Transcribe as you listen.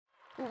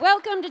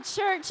Welcome to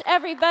church,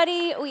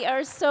 everybody. We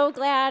are so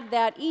glad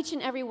that each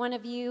and every one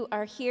of you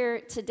are here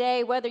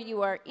today, whether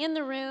you are in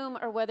the room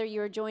or whether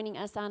you are joining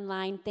us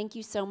online. Thank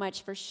you so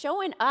much for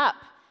showing up.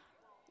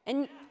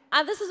 And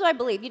this is what I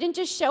believe. You didn't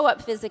just show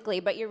up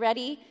physically, but you're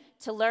ready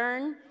to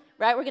learn,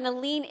 right? We're going to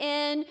lean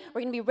in.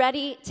 We're going to be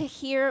ready to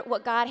hear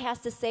what God has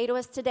to say to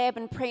us today. I've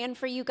been praying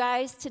for you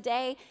guys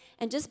today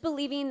and just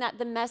believing that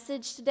the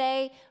message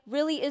today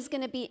really is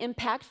going to be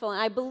impactful.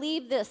 And I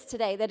believe this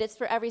today, that it's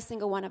for every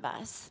single one of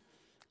us.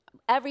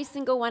 Every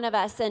single one of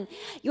us. And,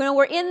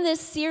 we're in this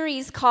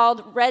series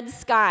called Red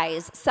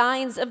Skies,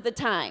 Signs of the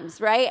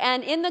Times, right?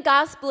 And in the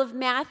Gospel of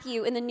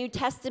Matthew in the New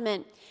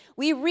Testament,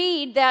 we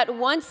read that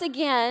once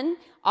again,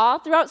 all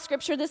throughout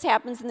Scripture this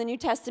happens in the New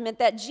Testament,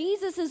 that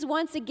Jesus is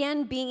once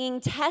again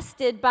being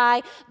tested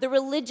by the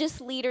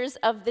religious leaders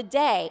of the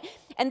day.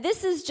 And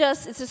this is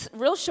it's just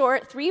real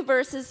short, 3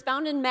 verses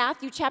found in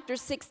Matthew chapter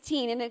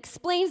 16, and it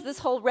explains this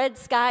whole red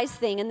skies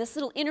thing and this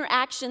little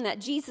interaction that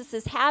Jesus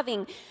is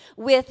having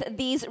with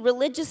these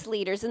religious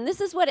leaders. And this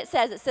is what it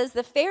says. It says,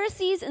 the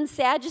Pharisees and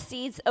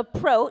Sadducees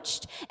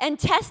approached and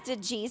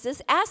tested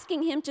Jesus,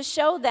 asking him to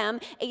show them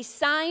a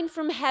sign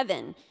from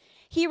heaven.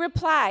 He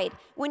replied,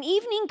 when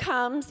evening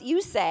comes,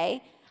 you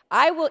say,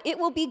 it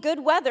will be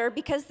good weather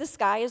because the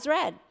sky is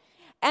red.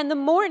 And the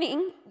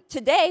morning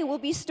today will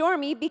be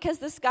stormy because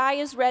the sky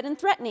is red and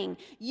threatening.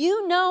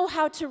 You know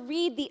how to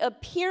read the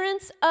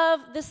appearance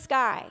of the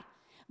sky,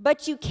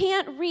 but you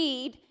can't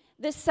read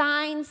the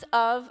signs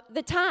of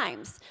the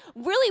times.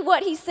 Really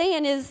what he's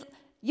saying is,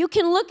 you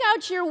can look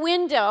out your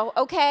window,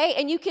 okay,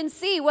 and you can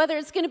see whether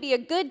it's going to be a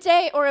good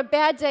day or a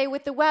bad day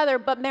with the weather,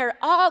 but there are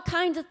all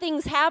kinds of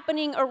things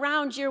happening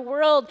around your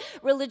world,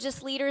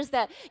 religious leaders,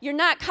 that you're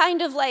not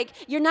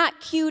you're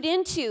not cued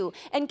into.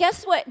 And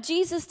guess what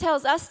Jesus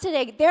tells us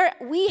today?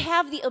 We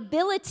have the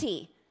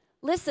ability,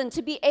 listen,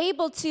 to be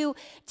able to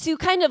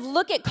kind of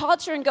look at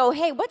culture and go,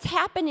 hey, what's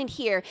happening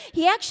here?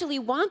 He actually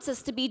wants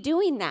us to be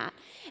doing that.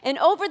 And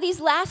over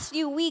these last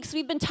few weeks,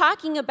 we've been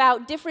talking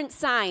about different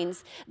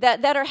signs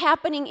that are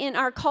happening in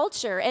our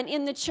culture and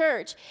in the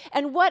church,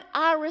 and what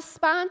our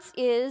response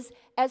is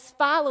as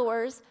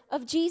followers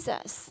of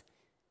Jesus.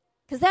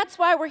 Because that's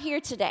why we're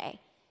here today.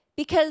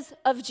 Because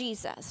of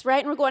Jesus, right?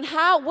 And we're going,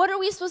 what are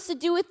we supposed to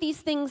do with these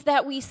things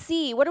that we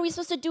see? What are we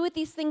supposed to do with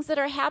these things that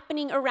are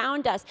happening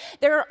around us?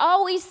 There are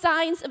always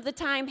signs of the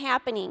time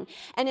happening.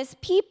 And as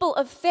people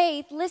of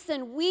faith,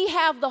 listen, we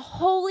have the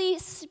Holy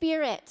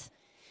Spirit.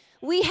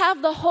 We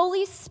have the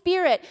Holy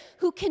Spirit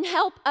who can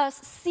help us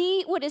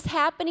see what is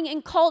happening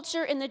in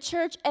culture, in the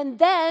church, and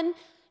then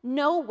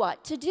know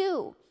what to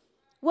do.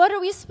 What are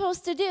we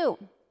supposed to do?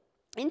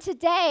 And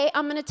today,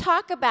 I'm going to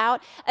talk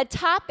about a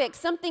topic,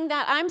 something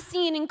that I'm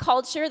seeing in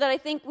culture, that I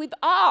think we've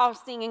all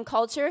seen in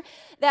culture,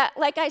 that,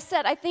 like I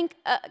said, I think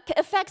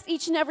affects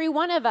each and every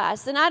one of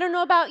us. And I don't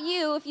know about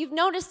you, if you've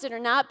noticed it or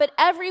not, but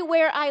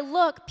everywhere I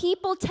look,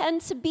 people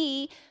tend to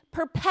be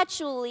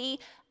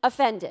perpetually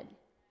offended.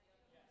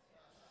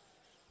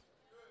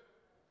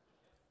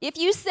 If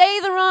you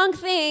say the wrong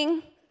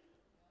thing,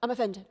 I'm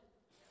offended.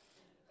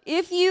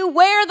 If you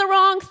wear the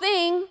wrong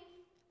thing,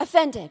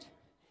 offended.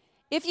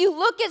 If you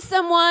look at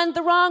someone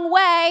the wrong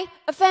way,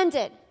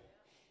 offended.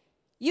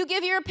 You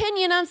give your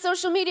opinion on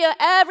social media,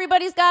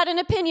 everybody's got an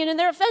opinion, and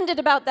they're offended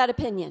about that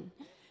opinion,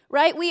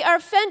 right? We are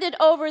offended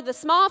over the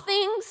small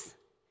things,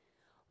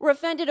 we're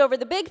offended over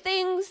the big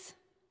things,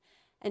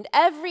 and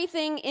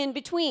everything in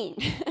between.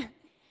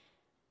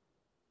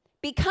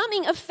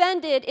 Becoming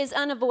offended is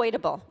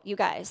unavoidable, you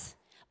guys,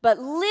 but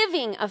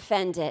living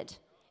offended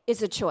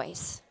is a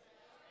choice.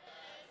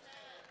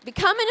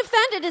 Becoming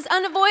offended is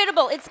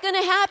unavoidable, it's going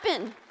to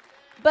happen.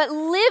 But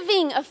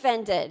living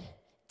offended,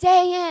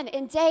 day in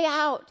and day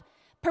out,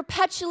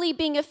 perpetually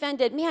being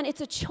offended, man, it's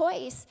a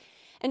choice.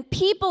 And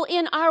people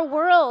in our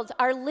world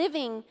are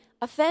living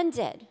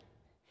offended.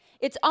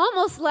 It's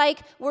almost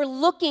like we're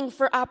looking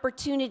for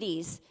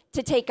opportunities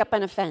to take up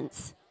an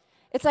offense.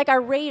 It's like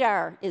our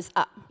radar is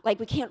up, like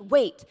we can't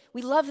wait.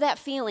 We love that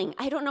feeling.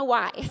 I don't know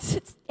why.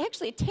 It's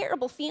actually a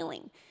terrible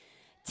feeling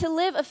to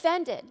live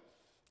offended.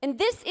 And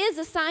this is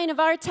a sign of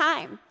our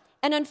time.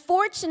 And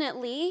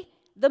unfortunately,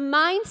 the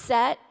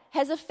mindset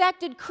has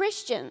affected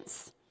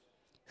Christians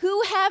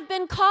who have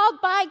been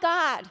called by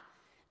God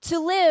to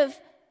live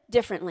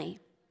differently.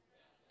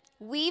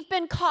 We've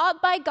been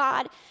called by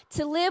God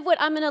to live what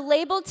I'm going to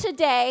label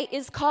today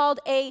is called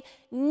a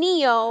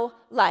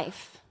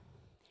neo-life.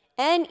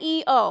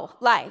 N-E-O,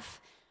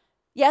 life.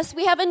 Yes,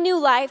 we have a new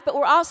life, but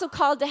we're also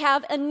called to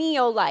have a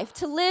neo-life,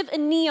 to live a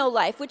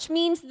neo-life, which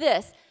means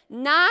this,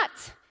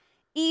 not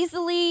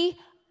easily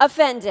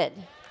offended.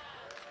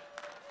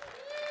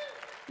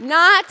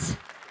 Not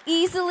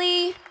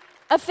easily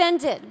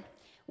offended.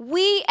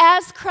 We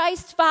as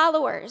Christ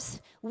followers,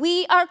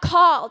 we are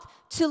called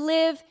to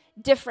live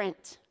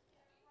different,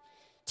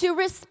 to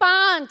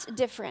respond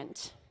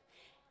different.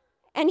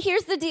 And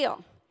here's the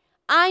deal.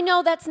 I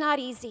know that's not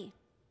easy.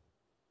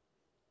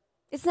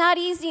 It's not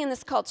easy in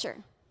this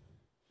culture,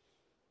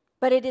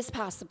 but it is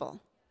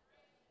possible.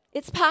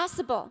 It's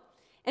possible.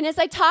 And as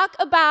I talk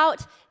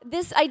about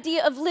this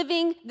idea of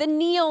living the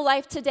Neo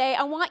life today,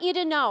 I want you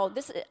to know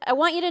this,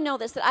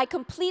 that I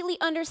completely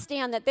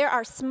understand that there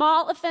are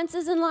small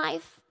offenses in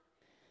life,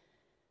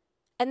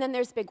 and then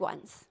there's big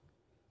ones.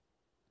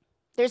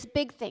 There's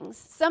big things.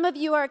 Some of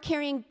you are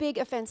carrying big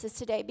offenses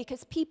today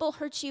because people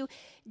hurt you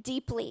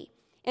deeply.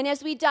 And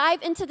as we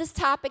dive into this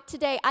topic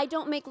today, I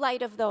don't make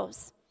light of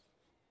those.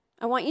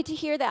 I want you to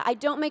hear that. I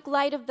don't make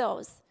light of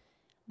those.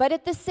 But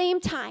at the same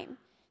time,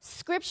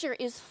 Scripture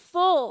is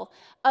full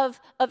of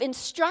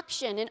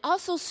instruction and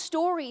also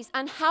stories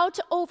on how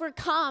to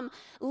overcome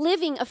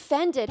living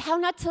offended, how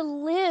not to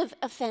live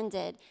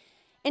offended.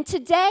 And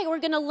today we're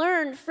going to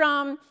learn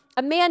from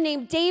a man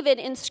named David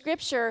in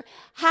Scripture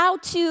how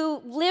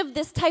to live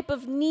this type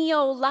of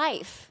Neo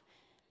life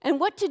and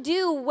what to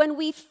do when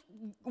we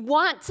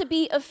want to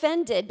be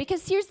offended.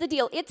 Because here's the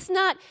deal. It's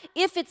not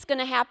if it's going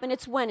to happen,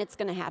 it's when it's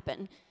going to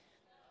happen.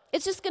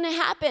 It's just going to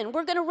happen.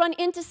 We're going to run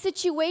into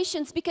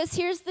situations because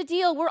here's the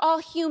deal. We're all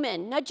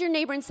human. Nudge your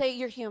neighbor and say,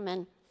 you're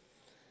human.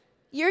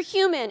 You're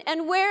human.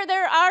 And where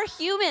there are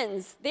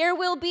humans, there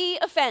will be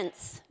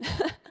offense.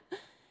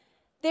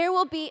 There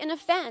will be an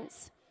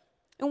offense.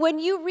 And when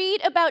you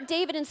read about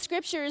David in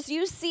Scriptures,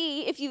 you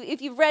see, if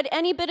you've read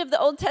any bit of the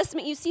Old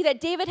Testament, you see that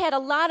David had a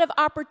lot of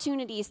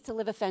opportunities to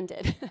live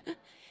offended.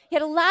 He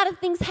had a lot of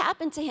things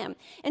happen to him.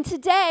 And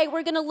today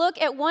we're going to look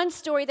at one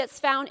story that's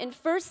found in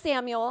 1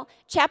 Samuel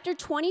chapter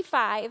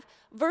 25,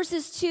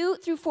 verses 2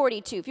 through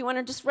 42. If you want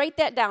to just write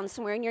that down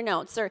somewhere in your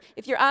notes, or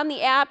if you're on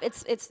the app,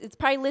 it's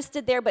probably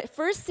listed there. But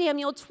 1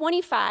 Samuel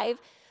 25,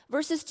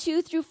 verses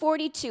 2 through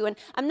 42. And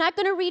I'm not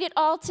going to read it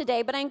all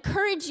today, but I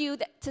encourage you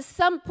that to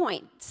some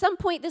point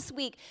this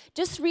week,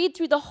 just read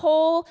through the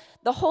whole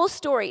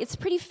story. It's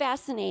pretty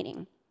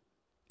fascinating.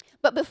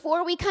 But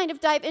before we kind of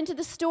dive into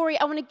the story,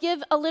 I want to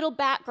give a little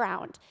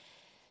background.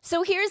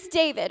 So here's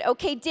David,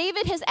 okay?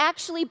 David has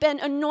actually been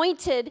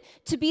anointed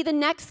to be the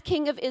next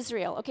king of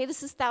Israel, okay?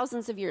 This is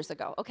thousands of years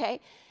ago,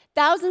 okay?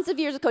 Thousands of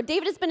years ago,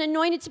 David has been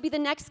anointed to be the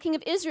next king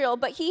of Israel,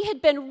 but he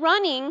had been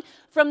running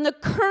from the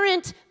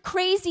current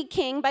crazy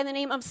king by the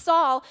name of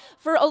Saul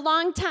for a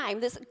long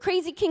time. This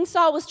crazy King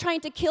Saul was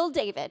trying to kill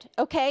David,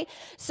 okay?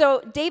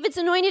 So David's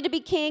anointed to be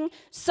king.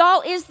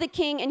 Saul is the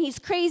king, and he's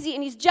crazy,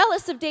 and he's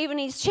jealous of David,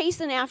 and he's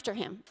chasing after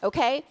him,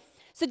 okay?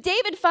 So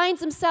David finds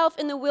himself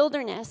in the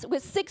wilderness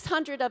with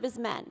 600 of his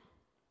men.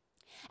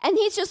 And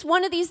he's just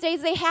one of these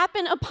days, they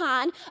happen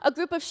upon a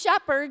group of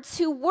shepherds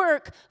who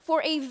work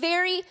for a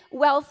very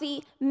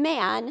wealthy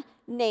man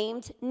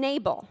named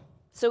Nabal.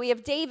 So we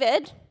have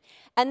David,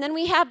 and then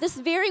we have this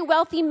very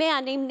wealthy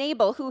man named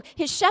Nabal, who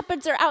his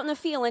shepherds are out in the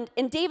field,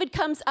 and David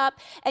comes up,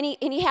 and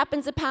he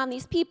happens upon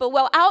these people.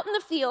 Well, out in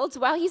the fields,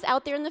 while he's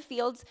out there in the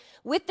fields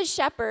with the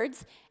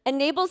shepherds and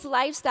Nabal's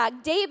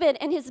livestock, David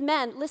and his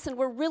men, listen,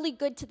 were really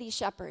good to these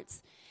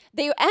shepherds.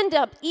 They end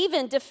up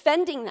even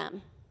defending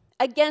them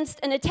against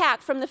an attack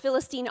from the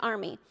Philistine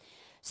army.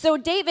 So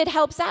David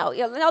helps out.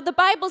 Now the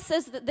Bible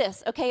says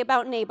this, okay,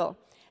 about Nabal,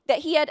 that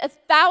he had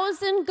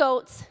 1,000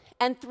 goats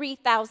and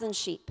 3,000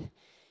 sheep.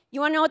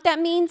 You want to know what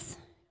that means?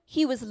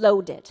 He was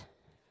loaded.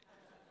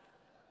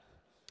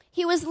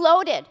 He was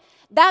loaded.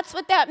 That's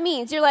what that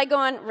means. You're like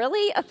going,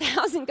 really?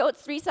 1,000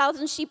 goats,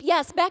 3,000 sheep?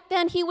 Yes, back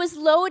then he was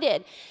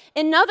loaded.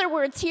 In other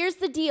words, here's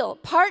the deal.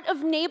 Part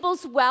of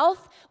Nabal's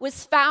wealth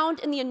was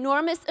found in the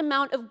enormous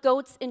amount of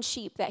goats and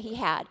sheep that he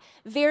had.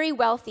 Very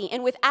wealthy.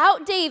 And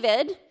without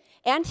David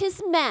and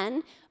his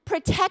men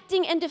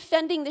protecting and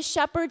defending the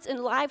shepherds and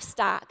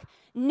livestock,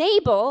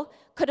 Nabal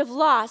could have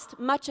lost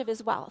much of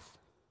his wealth.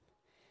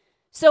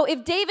 So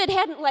if David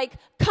hadn't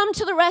come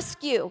to the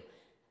rescue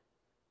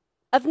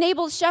of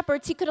Nabal's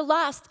shepherds, he could have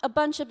lost a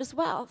bunch of his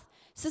wealth.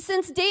 So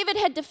since David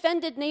had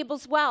defended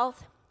Nabal's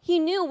wealth, he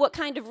knew what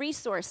kind of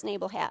resource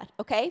Nabal had,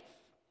 okay?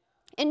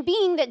 And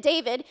being that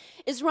David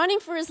is running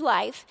for his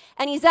life,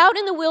 and he's out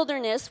in the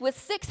wilderness with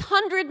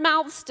 600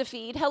 mouths to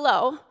feed,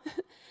 hello,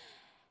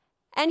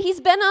 and he's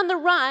been on the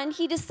run,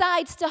 he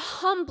decides to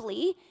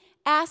humbly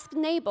ask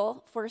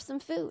Nabal for some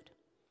food.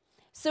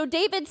 So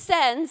David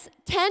sends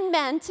 10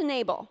 men to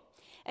Nabal,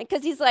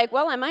 because he's like,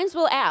 well, I might as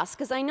well ask,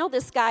 because I know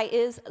this guy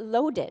is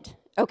loaded,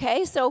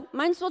 okay? So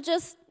might as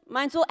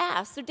well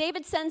ask. So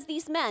David sends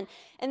these men,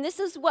 and this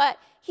is what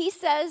he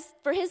says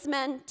for his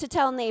men to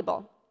tell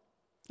Nabal.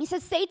 He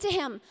says, say to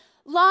him,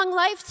 long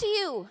life to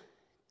you,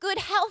 good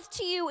health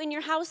to you in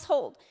your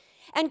household,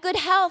 and good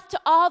health to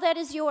all that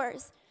is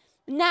yours.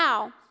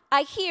 Now,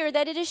 I hear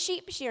that it is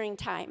sheep shearing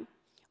time.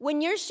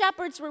 When your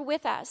shepherds were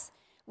with us,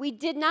 we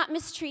did not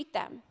mistreat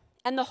them.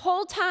 And the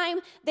whole time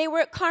they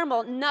were at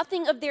Carmel,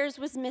 nothing of theirs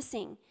was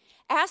missing.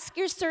 Ask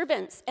your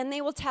servants, and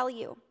they will tell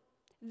you.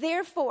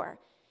 Therefore,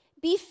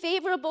 be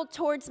favorable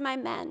towards my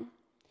men,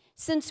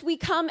 since we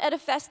come at a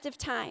festive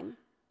time.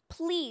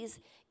 Please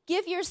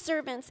give your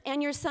servants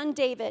and your son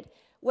David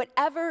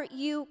whatever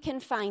you can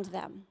find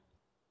them.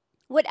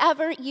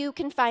 Whatever you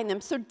can find them.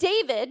 So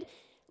David,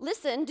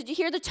 listen, did you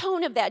hear the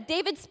tone of that?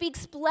 David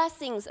speaks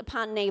blessings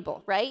upon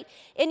Nabal, right?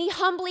 And he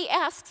humbly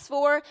asks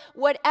for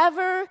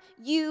whatever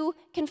you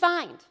can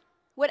find.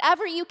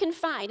 whatever you can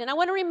find. And I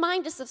want to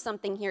remind us of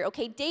something here,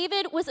 okay?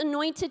 David was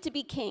anointed to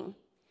be king.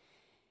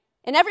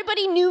 And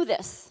everybody knew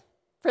this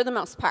for the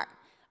most part.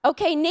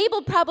 Okay,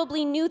 Nabal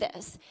probably knew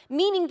this,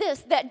 meaning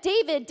this, that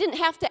David didn't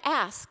have to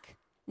ask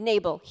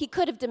Nabal. He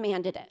could have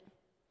demanded it.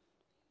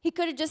 He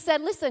could have just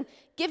said, listen,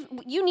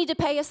 you need to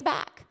pay us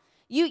back.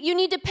 You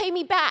need to pay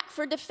me back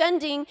for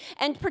defending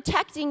and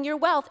protecting your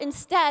wealth.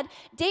 Instead,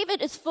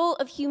 David is full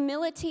of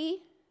humility,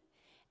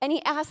 and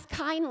he asks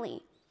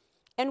kindly.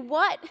 And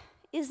what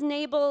is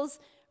Nabal's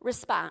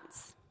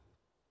response?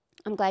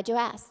 I'm glad you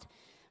asked.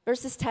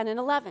 Verses 10 and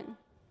 11.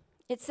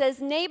 It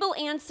says, Nabal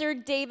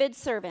answered David's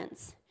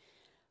servants,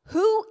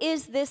 "Who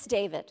is this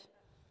David?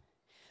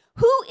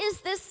 Who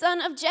is this son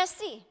of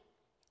Jesse?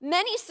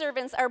 Many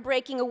servants are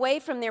breaking away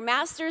from their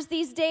masters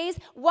these days.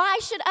 Why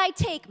should I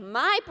take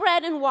my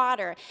bread and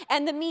water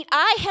and the meat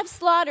I have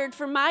slaughtered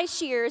for my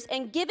shears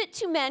and give it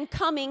to men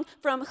coming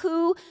from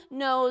who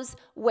knows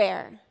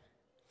where?"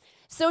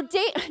 So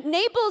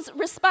Nabal's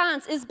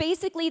response is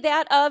basically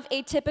that of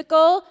a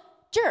typical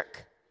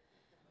jerk.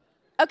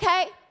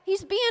 Okay?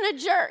 He's being a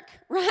jerk,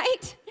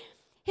 right?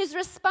 His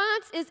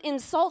response is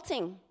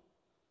insulting.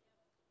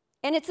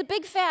 And it's a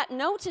big fat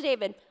no to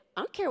David.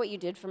 I don't care what you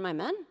did for my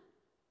men.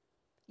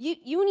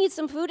 You need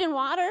some food and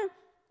water?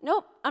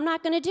 Nope, I'm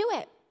not going to do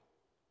it.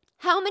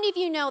 How many of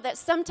you know that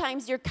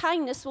sometimes your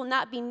kindness will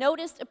not be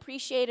noticed,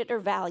 appreciated, or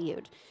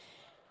valued?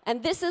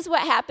 And this is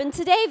what happened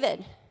to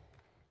David.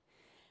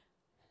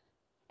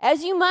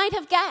 As you might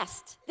have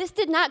guessed, this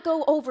did not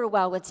go over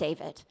well with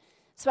David.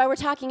 That's why we're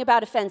talking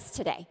about offense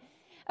today.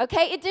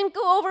 Okay, it didn't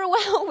go over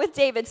well with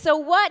David. So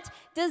what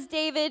does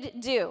David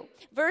do?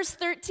 Verse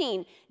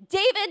 13,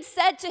 David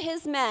said to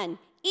his men,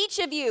 "Each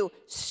of you,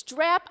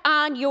 strap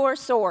on your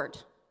sword."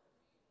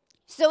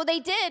 So they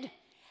did,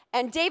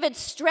 and David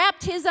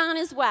strapped his on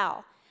as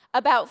well.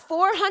 About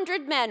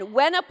 400 men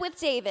went up with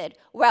David,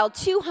 while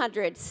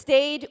 200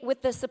 stayed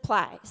with the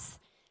supplies.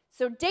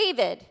 So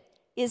David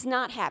is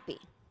not happy,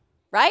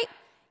 right?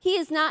 He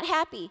is not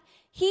happy.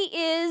 He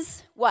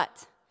is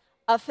what?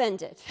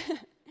 Offended.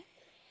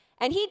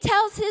 And he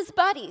tells his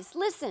buddies,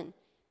 listen,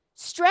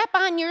 strap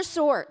on your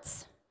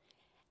swords.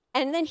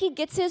 And then he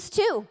gets his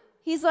too.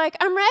 He's like,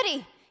 I'm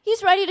ready.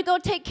 He's ready to go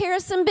take care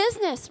of some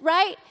business,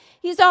 right?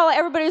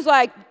 Everybody's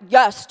like,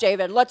 yes,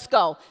 David, let's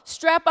go.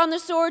 Strap on the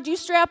sword, you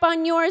strap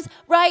on yours,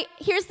 right?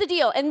 Here's the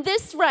deal. And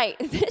this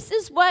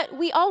is what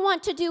we all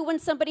want to do when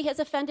somebody has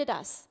offended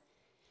us.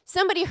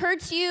 Somebody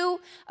hurts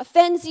you,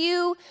 offends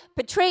you,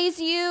 betrays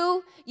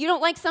you, you don't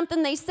like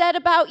something they said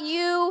about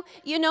you,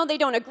 they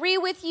don't agree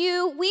with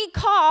you. We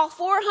call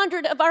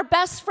 400 of our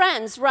best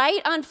friends, right,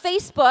 on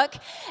Facebook,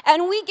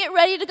 and we get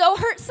ready to go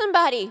hurt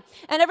somebody.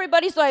 And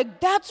everybody's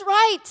like, that's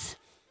right.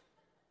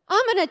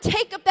 I'm going to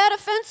take up that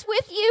offense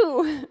with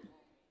you.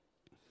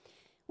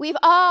 We've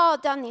all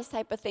done these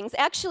type of things.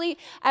 Actually,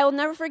 I will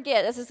never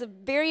forget, this is a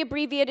very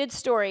abbreviated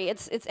story.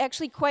 It's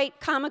actually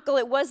quite comical.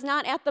 It was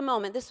not at the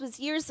moment. This was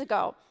years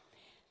ago.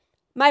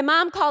 My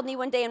mom called me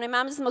one day, and my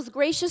mom is the most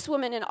gracious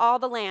woman in all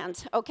the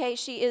land, okay?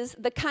 She is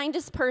the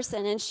kindest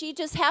person, and she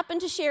just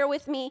happened to share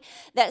with me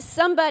that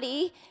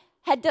somebody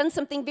had done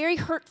something very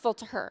hurtful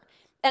to her.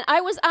 And I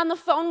was on the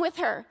phone with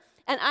her,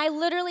 and I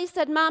literally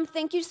said, Mom,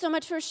 thank you so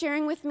much for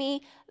sharing with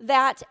me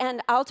that,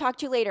 and I'll talk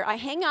to you later. I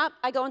hang up,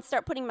 I go and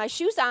start putting my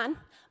shoes on,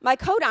 my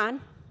coat on.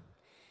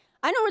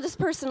 I know where this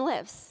person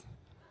lives.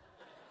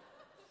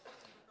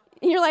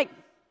 And you're like,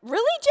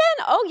 really,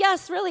 Jen? Oh,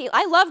 yes, really.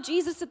 I love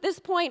Jesus at this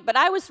point, but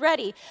I was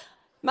ready.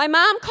 My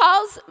mom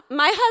calls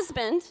my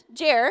husband,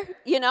 Jer,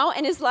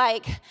 and is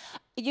like,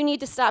 you need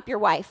to stop your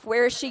wife.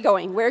 Where is she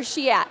going? Where is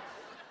she at?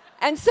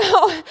 And so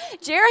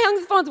Jer hung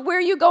the phone, where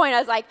are you going? I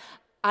was like,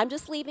 I'm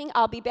just leaving.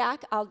 I'll be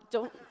back.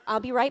 I'll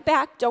be right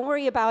back. Don't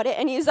worry about it.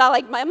 And he's all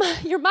like,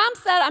 your mom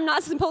said I'm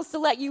not supposed to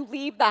let you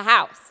leave the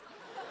house.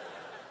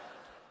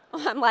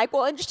 I'm like,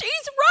 well, and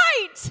she's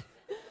right.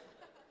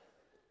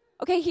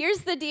 Okay, here's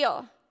the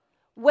deal.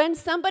 When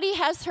somebody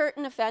has hurt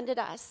and offended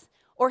us,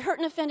 or hurt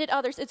and offended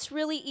others, it's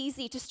really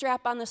easy to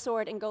strap on the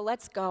sword and go,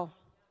 let's go.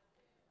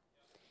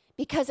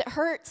 Because it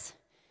hurts,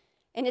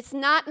 and it's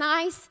not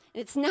nice,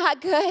 and it's not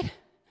good.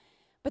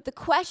 But the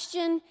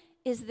question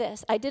is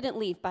this. I didn't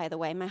leave, by the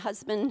way. My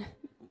husband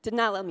did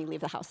not let me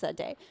leave the house that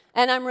day.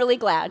 And I'm really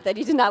glad that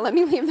he did not let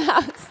me leave the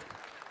house.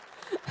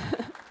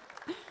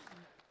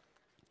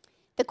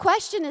 The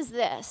question is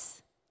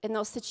this, in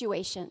those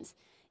situations,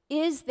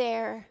 is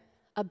there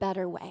a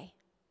better way?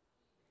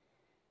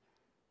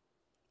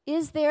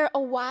 Is there a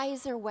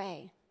wiser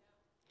way?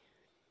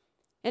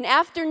 And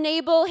after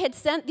Nabal had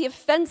sent the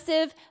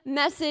offensive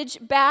message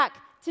back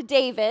to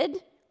David,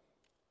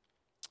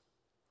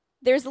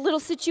 there's a little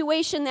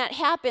situation that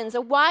happens.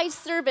 A wise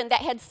servant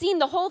that had seen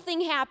the whole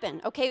thing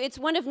happen. Okay, it's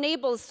one of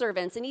Nabal's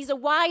servants, and he's a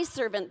wise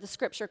servant, the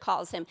scripture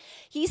calls him.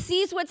 He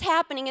sees what's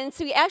happening, and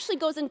so he actually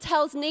goes and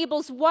tells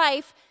Nabal's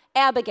wife,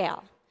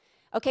 Abigail.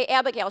 Okay,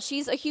 Abigail,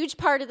 she's a huge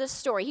part of this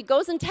story. He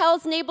goes and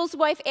tells Nabal's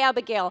wife,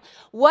 Abigail,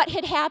 what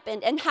had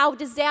happened and how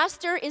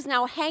disaster is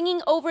now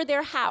hanging over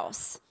their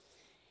house.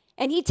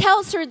 And he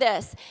tells her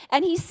this,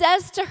 and he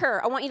says to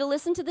her, I want you to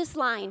listen to this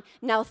line,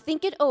 now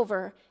think it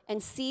over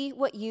and see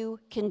what you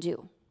can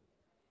do.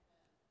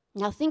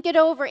 Now think it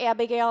over,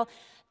 Abigail.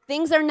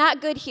 Things are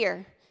not good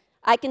here.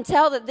 I can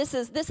tell that this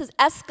is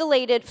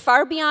escalated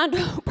far beyond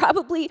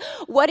probably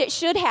what it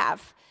should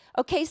have.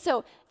 Okay,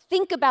 so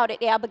think about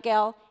it,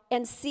 Abigail,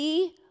 and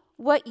see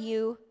what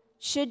you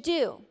should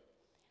do.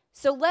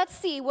 So let's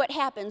see what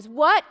happens.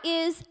 What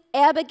is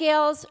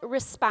Abigail's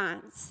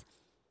response?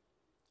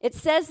 It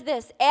says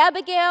this,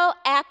 Abigail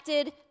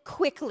acted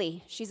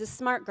quickly. She's a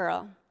smart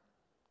girl.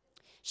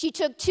 She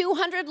took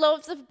 200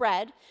 loaves of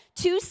bread,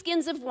 2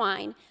 skins of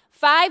wine,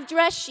 5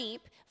 dressed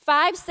sheep,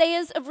 5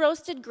 seahs of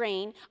roasted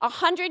grain,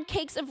 100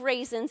 cakes of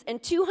raisins,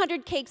 and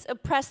 200 cakes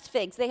of pressed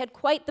figs. They had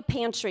quite the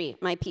pantry,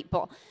 my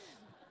people.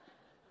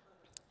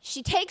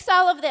 She takes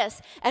all of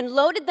this and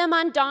loaded them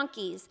on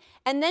donkeys,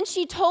 and then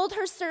she told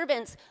her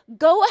servants,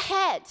 go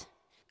ahead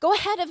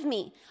of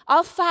me,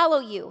 I'll follow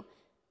you.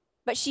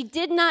 But she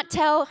did not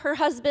tell her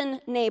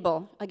husband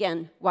Nabal,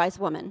 again, wise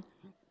woman.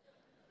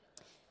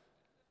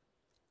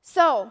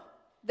 So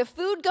the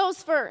food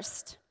goes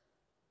first,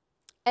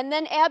 and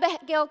then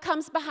Abigail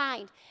comes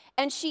behind,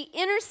 and she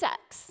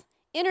intersects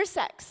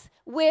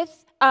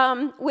with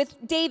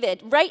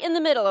David right in the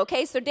middle,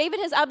 okay? So David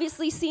has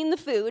obviously seen the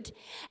food,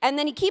 and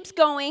then he keeps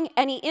going,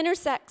 and he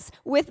intersects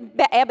with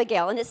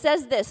Abigail. And it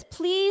says this,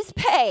 please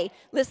pay,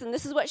 listen,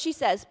 this is what she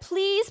says,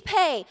 please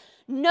pay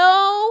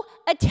no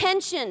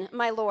attention,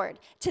 my lord,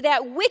 to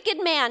that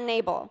wicked man,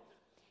 Nabal.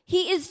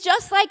 He is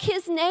just like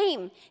his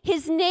name.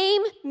 His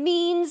name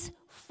means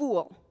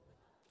fool,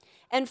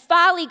 and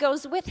folly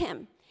goes with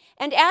him.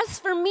 And as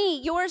for me,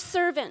 your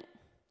servant,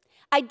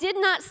 I did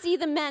not see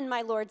the men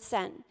my lord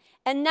sent.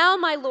 And now,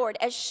 my Lord,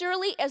 as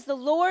surely as the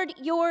Lord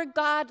your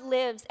God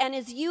lives and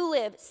as you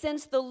live,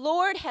 since the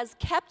Lord has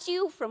kept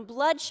you from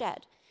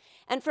bloodshed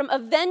and from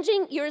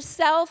avenging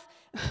yourself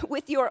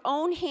with your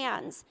own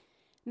hands,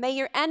 may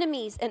your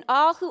enemies and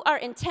all who are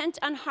intent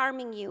on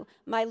harming you,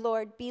 my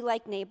Lord, be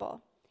like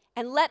Nabal.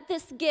 And let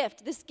this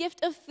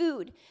gift of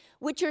food,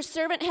 which your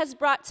servant has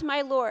brought to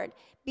my Lord,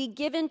 be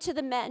given to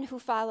the men who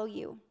follow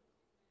you.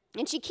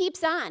 And she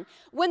keeps on.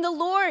 When the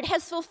Lord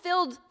has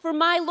fulfilled for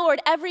my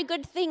Lord every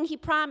good thing he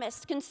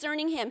promised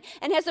concerning him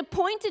and has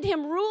appointed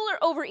him ruler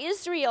over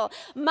Israel,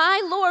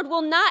 my Lord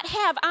will not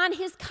have on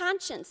his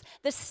conscience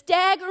the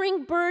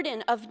staggering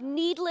burden of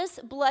needless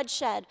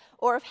bloodshed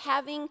or of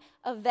having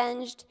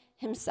avenged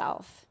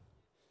himself.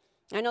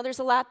 I know there's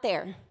a lot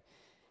there.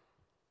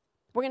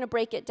 We're going to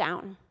break it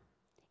down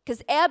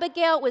because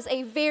Abigail was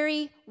a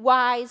very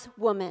wise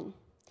woman.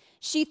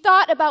 She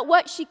thought about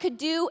what she could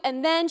do,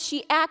 and then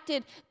she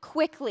acted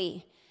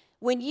quickly.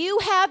 When you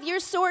have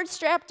your sword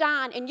strapped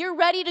on and you're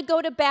ready to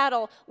go to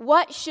battle,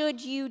 what should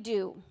you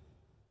do?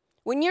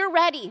 When you're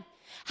ready,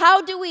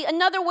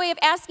 another way of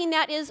asking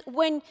that is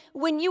when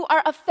you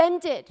are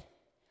offended,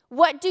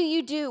 what do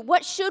you do?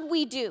 What should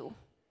we do?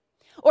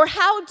 Or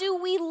how do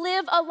we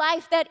live a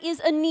life that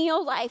is a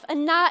neo-life, a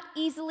not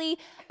easily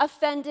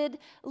offended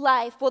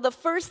life? Well, the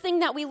first thing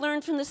that we learn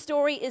from the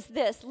story is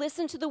this.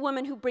 Listen to the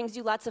woman who brings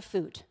you lots of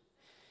food.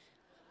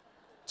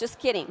 Just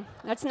kidding.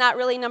 That's not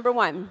really number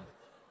one.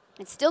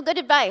 It's still good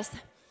advice.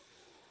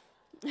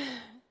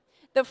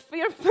 The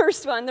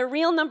first one, the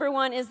real number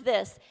one is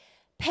this.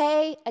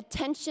 Pay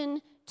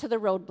attention to the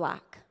roadblock.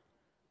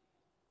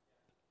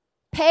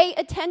 Pay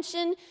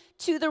attention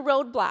to the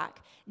roadblock.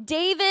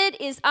 David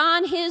is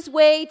on his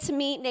way to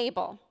meet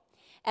Nabal.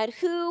 And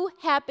who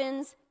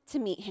happens to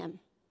meet him?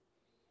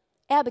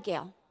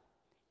 Abigail.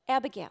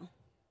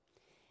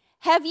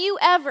 Have you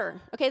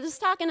ever, okay, this is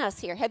talking to us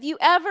here. Have you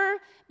ever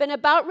been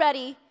about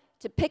ready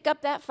to pick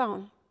up that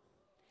phone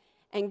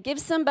and give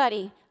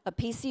somebody a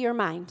piece of your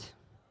mind?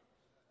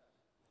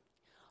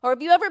 Or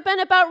have you ever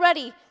been about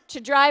ready to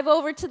drive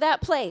over to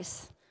that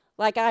place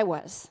like I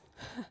was?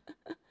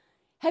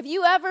 Have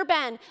you ever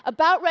been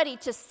about ready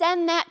to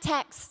send that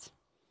text?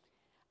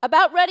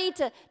 About ready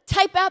to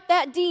type out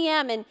that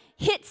DM and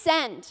hit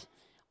send?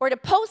 Or to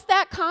post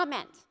that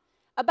comment?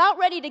 About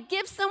ready to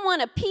give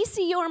someone a piece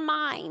of your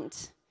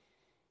mind?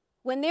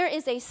 When there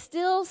is a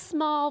still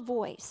small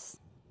voice.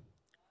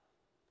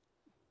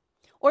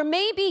 Or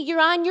maybe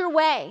you're on your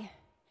way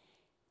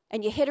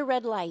and you hit a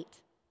red light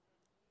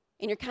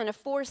and you're kind of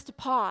forced to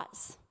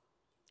pause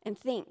and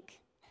think.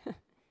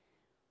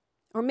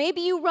 Or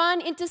maybe you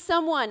run into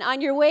someone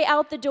on your way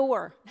out the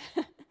door.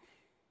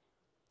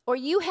 Or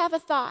you have a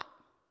thought.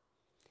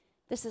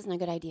 This isn't a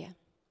good idea.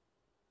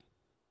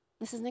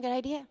 This isn't a good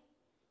idea.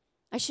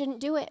 I shouldn't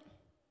do it.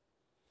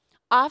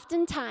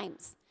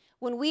 Oftentimes,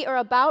 when we are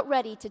about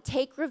ready to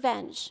take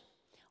revenge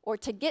or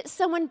to get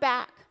someone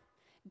back,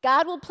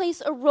 God will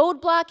place a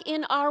roadblock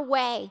in our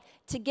way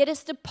to get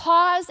us to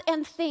pause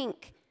and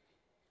think.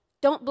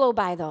 Don't blow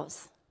by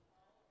those.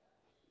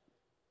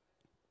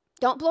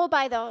 Don't blow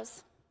by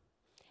those.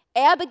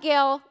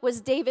 Abigail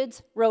was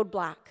David's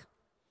roadblock.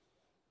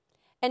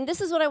 And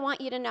this is what I want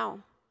you to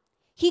know.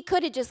 He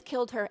could have just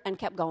killed her and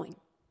kept going.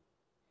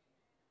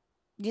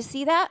 Do you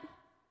see that?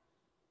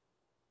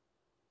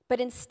 But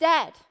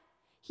instead,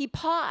 he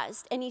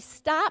paused and he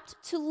stopped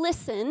to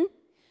listen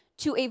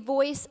to a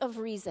voice of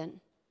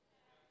reason.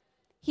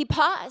 He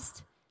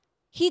paused.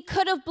 He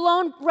could have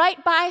blown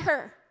right by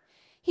her.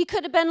 He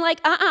could have been like,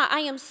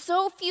 I am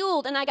so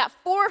fueled and I got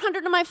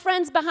 400 of my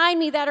friends behind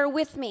me that are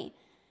with me.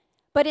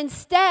 But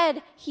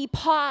instead, he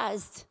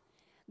paused.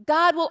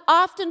 God will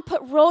often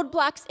put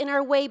roadblocks in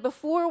our way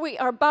before we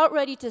are about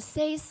ready to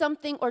say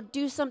something or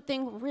do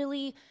something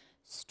really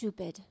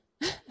stupid.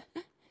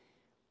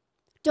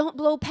 Don't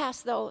blow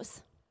past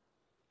those.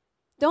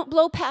 Don't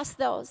blow past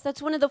those.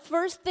 That's one of the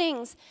first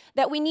things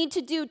that we need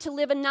to do to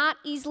live a not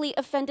easily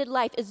offended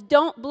life is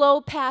don't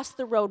blow past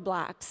the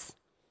roadblocks.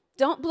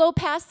 Don't blow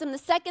past them. The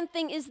second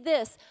thing is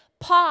this: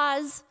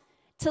 pause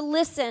to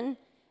listen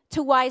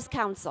to wise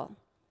counsel.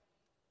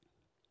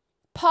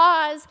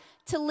 Pause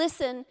to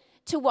listen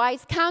to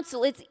wise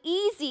counsel. It's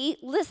easy,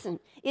 listen,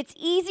 it's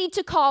easy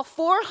to call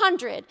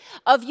 400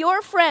 of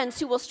your friends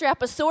who will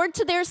strap a sword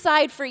to their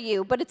side for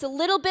you, but it's a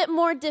little bit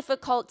more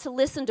difficult to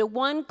listen to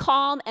one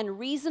calm and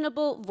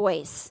reasonable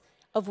voice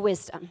of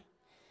wisdom.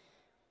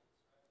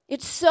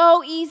 It's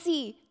so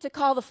easy to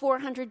call the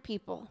 400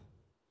 people.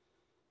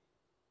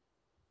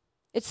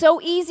 It's so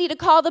easy to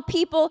call the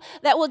people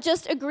that will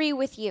just agree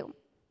with you.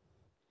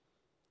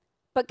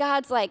 But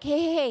God's like,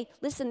 hey,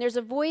 listen, there's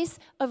a voice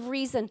of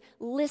reason.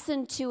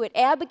 Listen to it.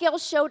 Abigail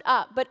showed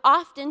up, but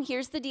often,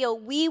 here's the deal,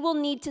 we will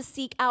need to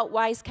seek out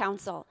wise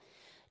counsel.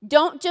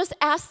 Don't just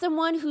ask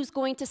someone who's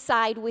going to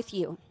side with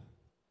you.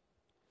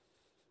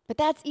 But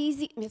that's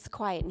easy. It's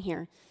quiet in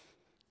here.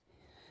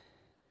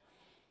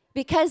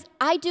 Because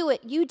I do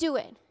it, you do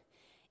it.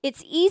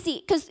 It's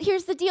easy, because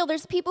here's the deal.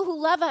 There's people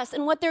who love us,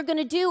 and what they're going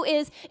to do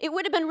is, it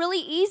would have been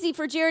really easy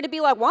for Jared to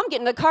be like, well, I'm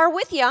getting in the car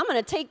with you. I'm going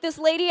to take this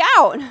lady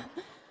out.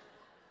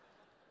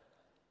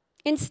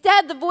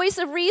 Instead, the voice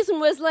of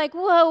reason was like,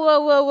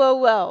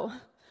 whoa.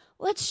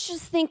 Let's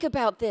just think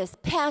about this.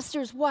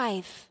 Pastor's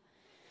wife.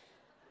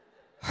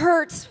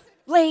 Hurts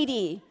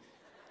lady.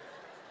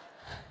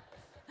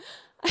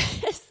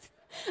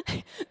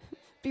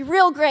 Be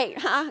real great,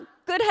 huh?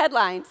 Good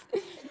headlines.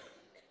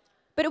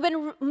 But it would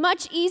have been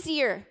much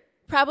easier,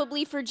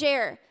 probably for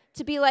Jer,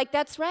 to be like,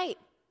 that's right.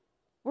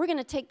 We're going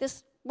to take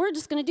this. We're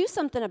just going to do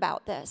something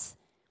about this.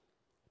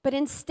 But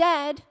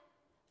instead,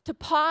 to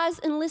pause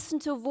and listen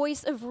to a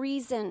voice of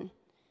reason,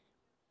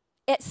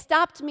 it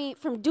stopped me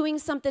from doing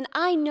something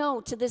I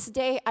know to this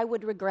day I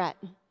would regret.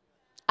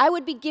 I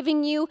would be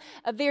giving you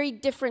a very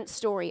different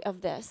story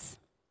of this.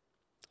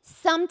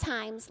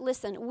 Sometimes,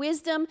 listen,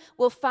 wisdom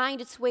will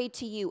find its way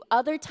to you.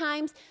 Other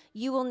times,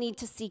 you will need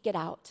to seek it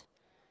out.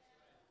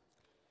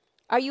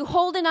 Are you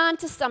holding on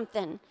to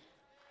something?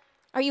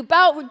 Are you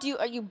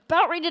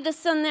about ready to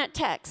send that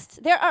text?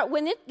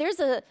 When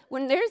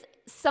there's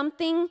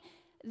something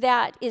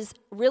that is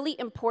really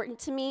important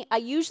to me, I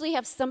usually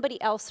have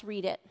somebody else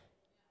read it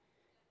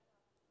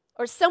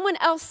or someone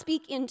else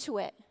speak into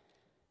it,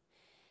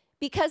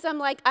 because I'm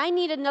like, I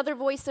need another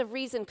voice of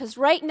reason, because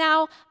right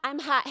now I'm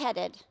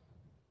hot-headed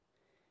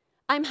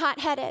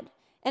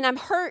and I'm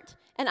hurt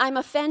and I'm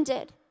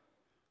offended.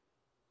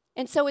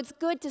 And so it's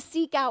good to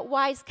seek out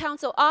wise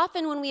counsel.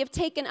 Often when we have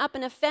taken up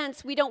an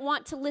offense, we don't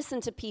want to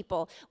listen to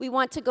people. We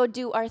want to go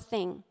do our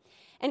thing.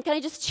 And can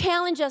I just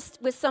challenge us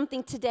with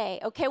something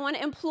today, okay? I want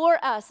to implore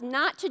us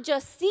not to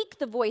just seek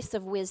the voice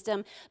of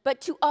wisdom,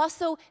 but to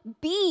also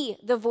be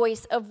the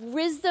voice of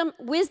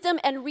wisdom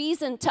and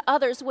reason to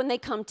others when they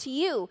come to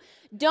you.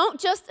 Don't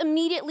just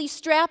immediately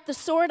strap the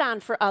sword on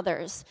for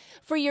others,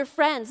 for your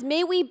friends.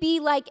 May we be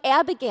like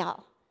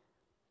Abigail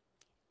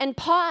and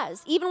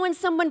pause, even when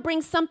someone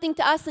brings something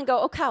to us, and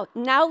go, okay,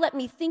 now let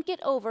me think it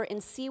over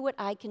and see what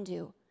I can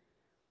do.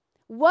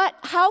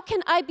 How can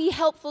I be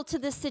helpful to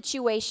this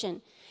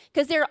situation?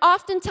 Because there are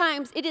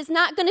oftentimes, it is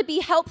not going to be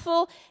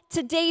helpful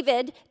to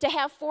David to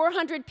have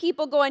 400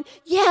 people going,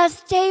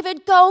 yes,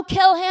 David, go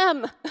kill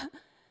him.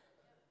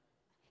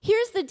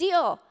 Here's the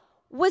deal.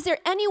 Was there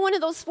any one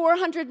of those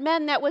 400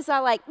 men that was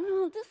all like, this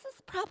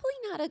is probably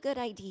not a good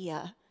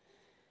idea?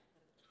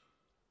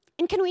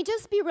 And can we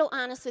just be real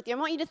honest with you? I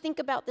want you to think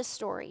about this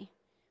story.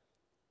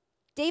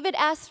 David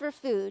asked for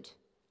food.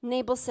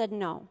 Nabal said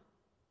no.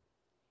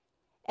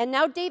 And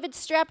now David's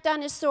strapped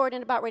on his sword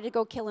and about ready to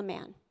go kill a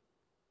man.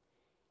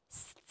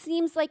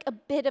 Seems like a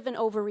bit of an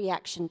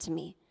overreaction to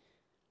me,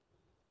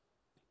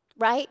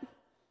 right?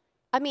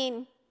 I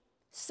mean,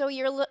 so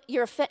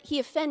he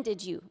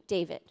offended you,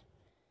 David.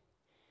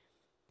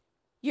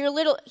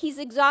 He's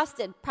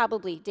exhausted,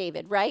 probably,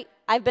 David, right?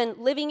 I've been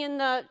living in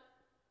the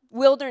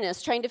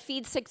wilderness trying to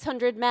feed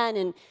 600 men,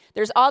 and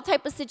there's all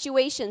type of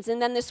situations,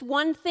 and then this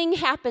one thing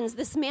happens.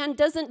 This man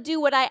doesn't do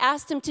what I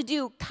asked him to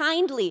do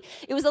kindly.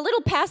 It was a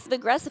little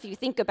passive-aggressive if you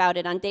think about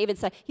it on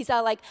David's side. He's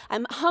all like,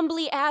 I'm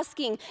humbly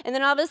asking, and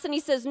then all of a sudden he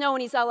says no,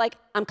 and he's all like,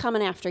 I'm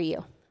coming after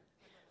you.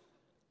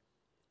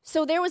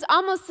 So there was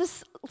almost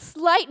this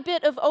slight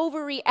bit of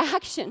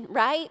overreaction,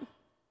 right?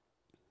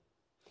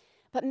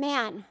 But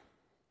man,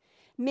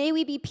 may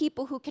we be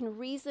people who can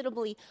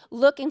reasonably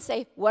look and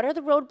say, what are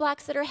the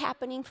roadblocks that are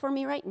happening for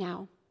me right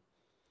now?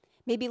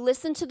 Maybe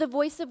listen to the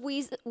voice of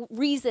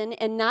reason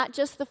and not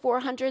just the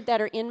 400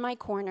 that are in my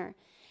corner.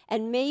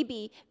 And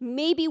maybe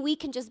we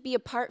can just be a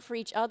part for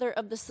each other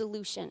of the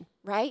solution,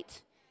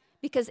 right?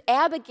 Because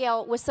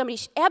Abigail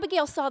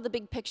saw the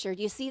big picture.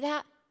 Do you see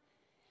that?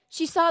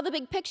 She saw the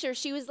big picture.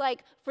 She was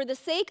like, for the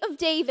sake of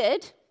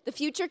David, the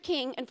future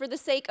king, and for the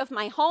sake of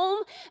my home,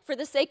 for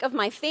the sake of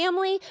my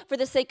family, for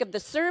the sake of the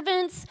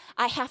servants,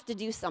 I have to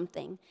do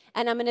something.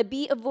 And I'm going to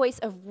be a voice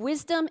of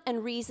wisdom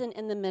and reason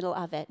in the middle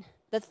of it.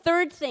 The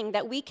third thing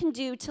that we can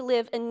do to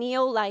live a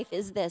neo life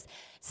is this: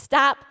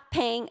 stop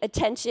paying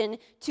attention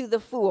to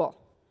the fool.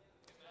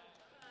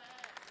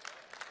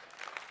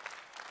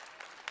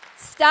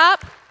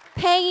 Stop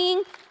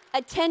paying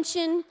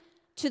attention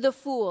to the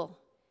fool.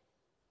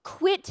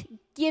 Quit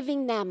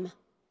giving them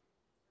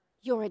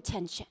your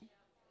attention.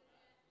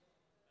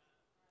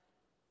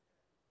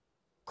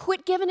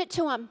 Quit giving it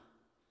to them.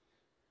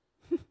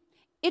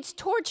 It's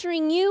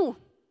torturing you.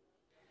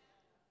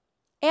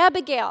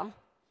 Abigail,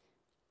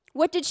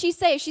 what did she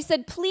say? She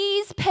said,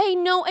 please pay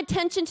no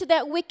attention to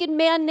that wicked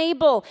man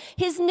Nabal.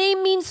 His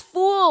name means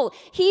fool.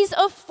 He's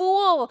a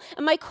fool.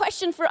 And my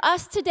question for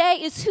us today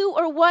is, who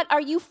or what are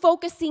you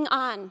focusing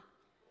on?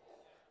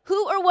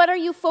 Who or what are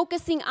you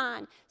focusing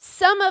on?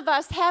 Some of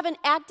us haven't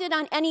acted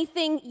on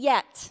anything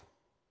yet.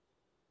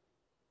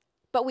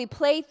 But we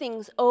play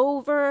things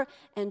over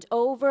and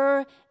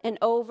over and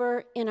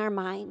over in our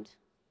mind.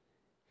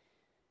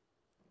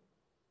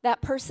 That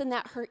person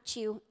that hurt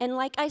you. And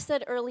like I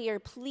said earlier,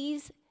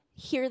 please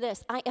hear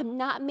this. I am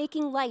not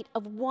making light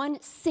of one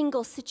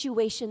single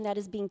situation that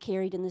is being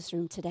carried in this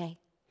room today.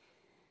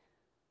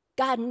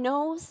 God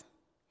knows.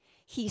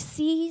 He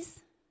sees.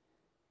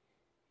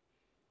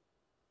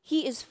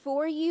 He is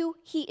for you.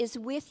 He is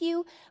with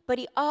you. But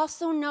he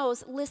also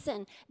knows,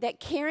 listen, that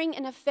carrying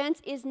an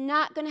offense is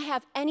not going to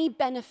have any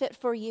benefit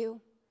for you.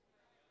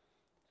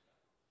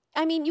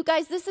 I mean, you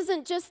guys, this is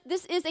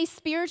a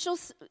spiritual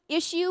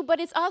issue, but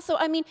it's also,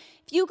 if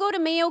you go to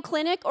Mayo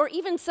Clinic or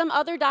even some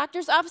other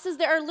doctor's offices,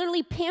 there are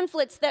literally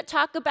pamphlets that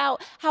talk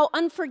about how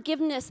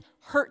unforgiveness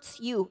hurts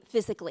you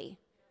physically.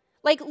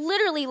 Like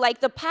literally, like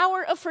the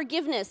power of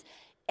forgiveness.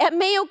 At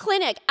Mayo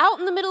Clinic, out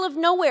in the middle of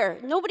nowhere,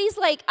 nobody's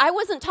like, I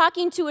wasn't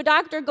talking to a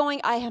doctor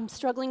going, I am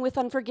struggling with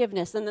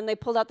unforgiveness, and then they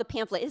pulled out the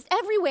pamphlet. It's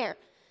everywhere.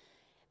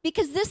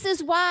 Because this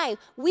is why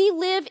we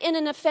live in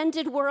an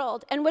offended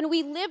world. And when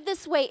we live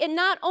this way, it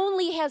not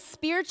only has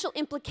spiritual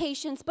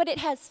implications, but it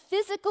has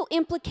physical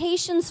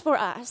implications for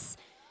us.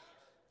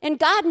 And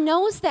God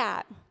knows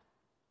that.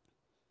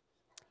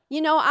 You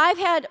know,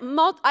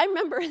 I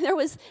remember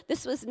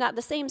this was not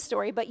the same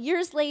story, but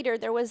years later,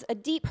 there was a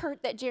deep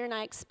hurt that Jerry and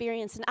I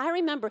experienced. And I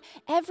remember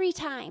every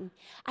time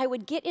I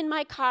would get in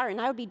my car and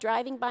I would be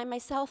driving by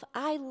myself,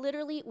 I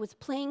literally was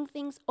playing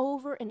things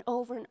over and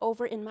over and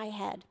over in my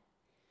head.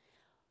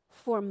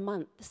 For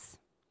months.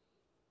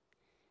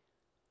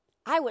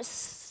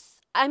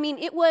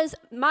 It was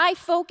my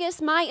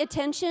focus, my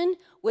attention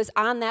was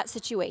on that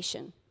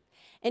situation.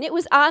 And it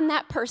was on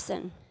that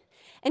person.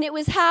 And it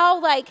was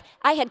how,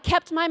 I had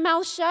kept my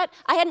mouth shut.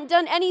 I hadn't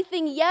done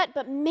anything yet,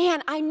 but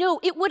man, I know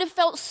it would have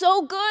felt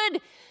so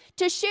good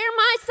to share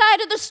my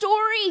side of the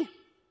story.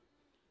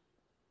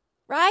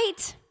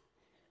 Right?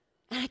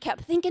 And I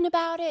kept thinking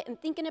about it,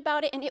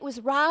 and it was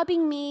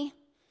robbing me.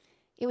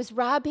 It was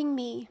robbing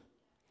me.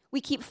 We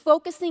keep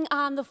focusing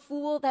on the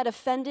fool that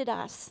offended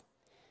us,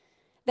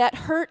 that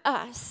hurt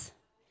us.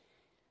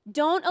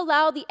 Don't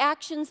allow the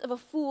actions of a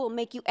fool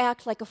make you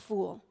act like a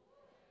fool.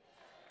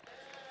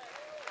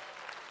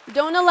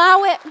 Don't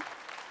allow it.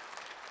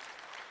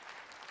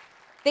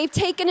 They've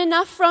taken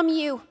enough from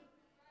you.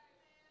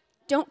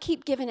 Don't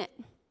keep giving it.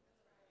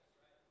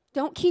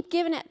 Don't keep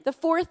giving it. The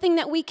fourth thing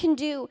that we can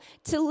do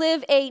to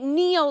live a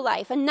neo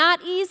life, a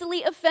not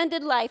easily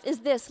offended life,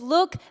 is this: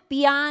 look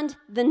beyond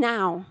the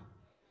now.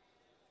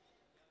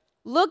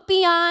 Look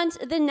beyond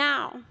the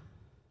now.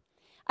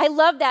 I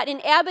love that.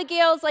 In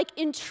Abigail's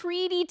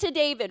entreaty to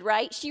David,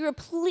 right? She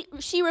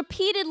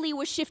repeatedly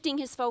was shifting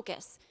his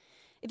focus.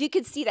 If you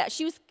could see that.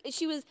 She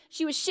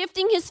was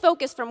shifting his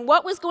focus from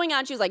what was going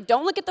on. She was like,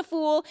 don't look at the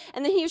fool.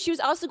 And then she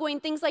was also going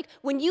things like,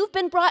 when you've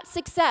been brought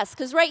success,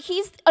 because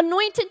he's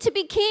anointed to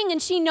be king,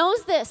 and she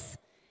knows this.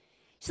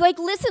 She's like,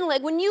 listen,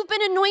 when you've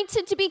been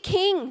anointed to be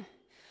king,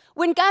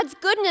 when God's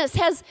goodness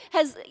has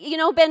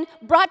been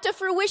brought to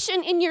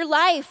fruition in your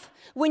life,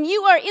 when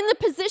you are in the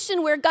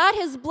position where God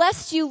has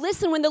blessed you,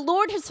 listen, when the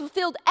Lord has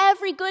fulfilled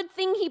every good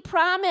thing he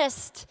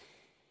promised,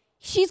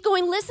 she's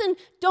going, listen,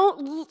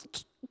 don't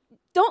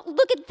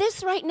look at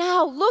this right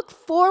now. Look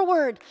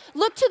forward.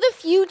 Look to the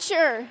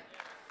future.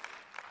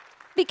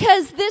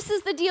 Because this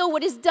is the deal.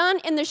 What is done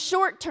in the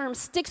short term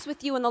sticks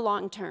with you in the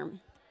long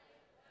term.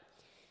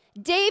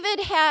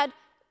 David had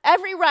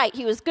every right.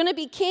 He was going to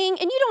be king,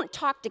 and you don't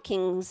talk to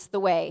kings the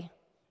way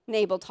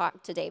Nabal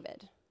talked to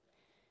David.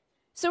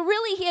 So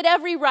really, he had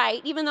every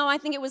right, even though I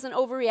think it was an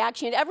overreaction,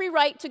 he had every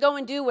right to go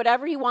and do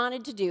whatever he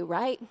wanted to do,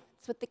 right?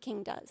 That's what the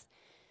king does.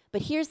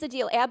 But here's the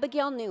deal.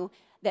 Abigail knew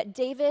that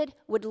David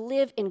would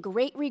live in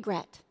great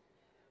regret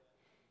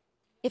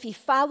if he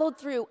followed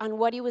through on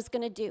what he was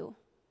going to do.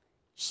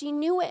 She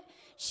knew it.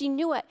 She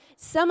knew it.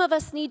 Some of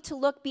us need to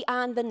look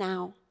beyond the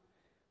now.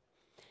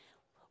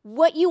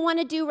 What you want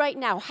to do right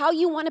now, how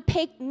you want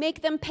to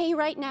make them pay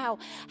right now,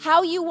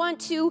 how you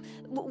want to,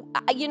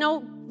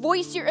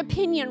 voice your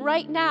opinion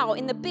right now,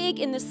 in the big,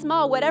 in the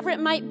small, whatever it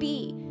might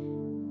be.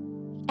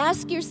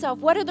 Ask yourself,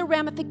 what are the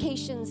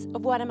ramifications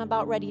of what I'm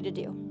about ready to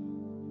do?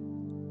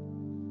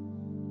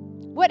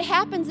 What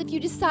happens if you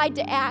decide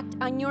to act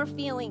on your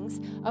feelings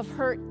of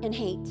hurt and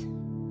hate?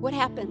 What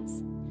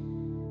happens?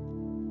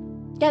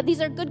 Yeah,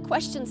 these are good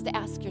questions to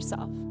ask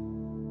yourself.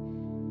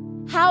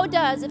 How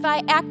does, if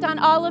I act on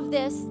all of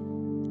this,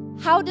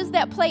 how does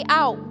that play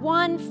out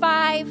 1,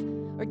 5,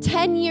 or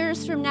 10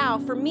 years from now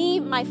for me,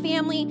 my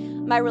family,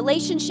 my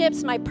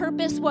relationships, my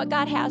purpose, what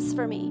God has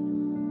for me?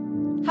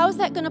 How is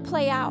that going to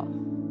play out?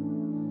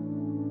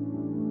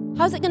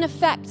 How is it going to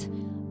affect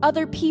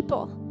other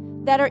people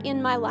that are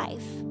in my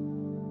life?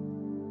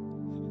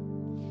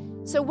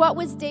 So what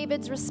was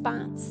David's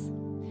response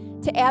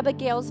to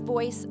Abigail's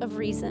voice of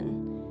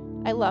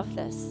reason? I love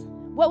this.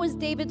 What was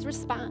David's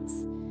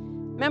response?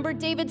 Remember,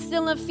 David's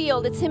still in the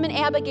field. It's him and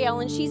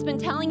Abigail, and she's been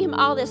telling him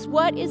all this.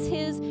 What is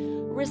his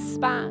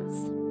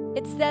response?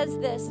 It says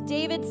this.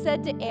 David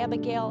said to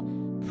Abigail,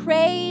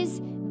 "Praise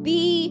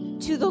be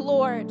to the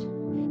Lord,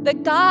 the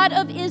God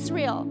of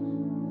Israel,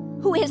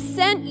 who has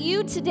sent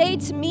you today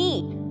to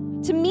me,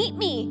 to meet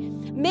me.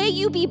 May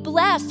you be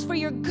blessed for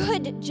your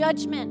good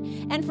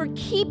judgment and for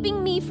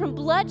keeping me from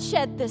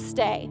bloodshed this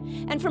day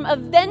and from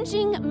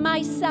avenging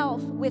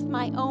myself with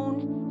my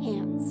own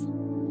hands."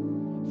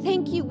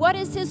 Thank you. What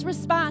is his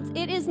response?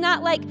 It is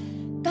not like,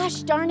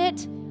 gosh darn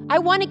it, I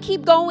want to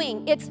keep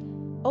going. It's,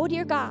 oh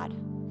dear God,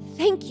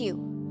 thank you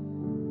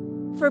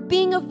for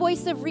being a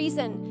voice of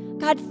reason.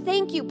 God,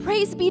 thank you.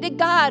 Praise be to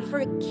God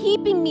for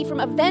keeping me from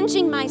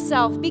avenging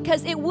myself,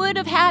 because it would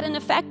have had an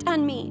effect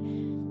on me.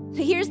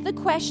 So here's the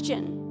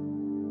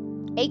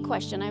question. A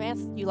question. I've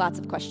asked you lots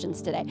of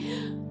questions today.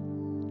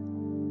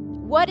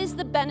 What is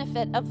the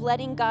benefit of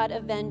letting God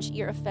avenge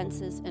your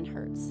offenses and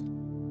hurts?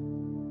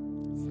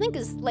 Think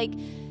is like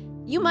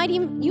you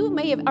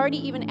may have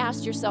already even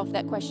asked yourself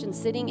that question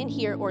sitting in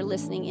here or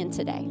listening in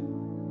today.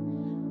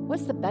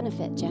 What's the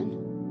benefit, Jen?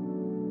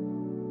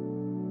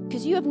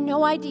 Because you have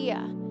no idea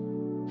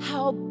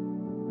how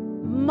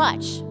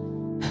much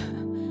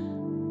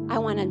I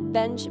want to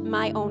avenge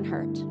my own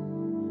hurt.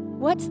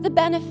 What's the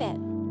benefit?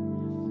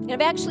 And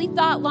I've actually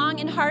thought long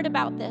and hard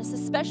about this,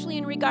 especially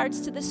in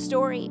regards to this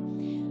story.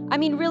 I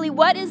mean, really,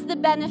 what is the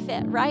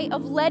benefit, right,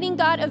 of letting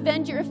God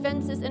avenge your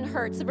offenses and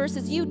hurts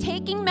versus you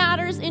taking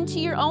matters into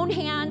your own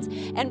hands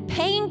and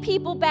paying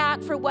people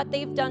back for what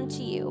they've done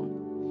to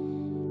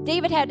you?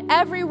 David had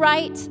every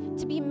right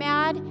to be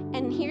mad,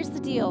 and here's the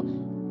deal.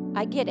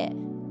 I get it.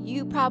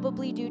 You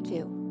probably do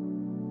too.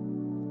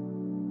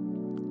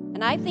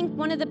 And I think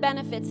one of the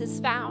benefits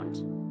is found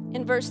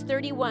in verse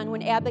 31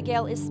 when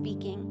Abigail is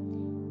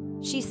speaking.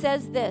 She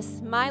says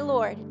this, "My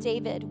Lord,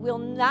 David, will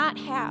not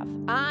have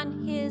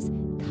on his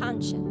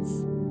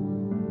conscience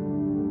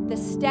the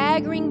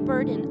staggering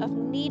burden of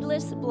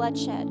needless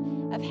bloodshed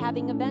of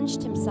having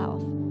avenged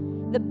himself."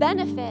 The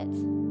benefit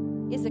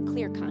is a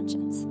clear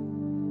conscience.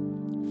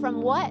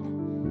 From what?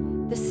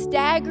 The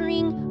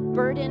staggering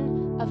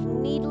burden of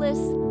needless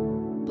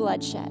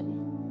bloodshed.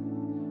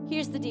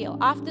 Here's the deal.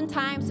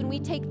 Oftentimes when we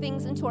take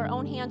things into our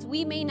own hands,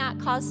 we may not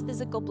cause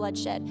physical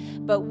bloodshed,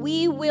 but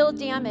we will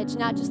damage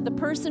not just the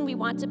person we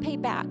want to pay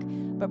back,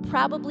 but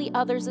probably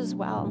others as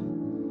well.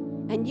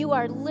 And you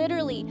are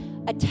literally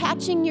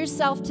attaching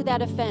yourself to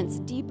that offense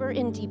deeper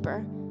and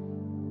deeper.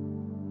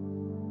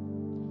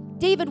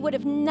 David would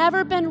have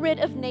never been rid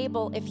of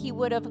Nabal if he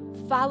would have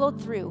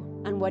followed through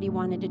on what he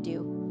wanted to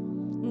do.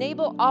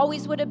 Nabal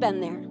always would have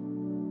been there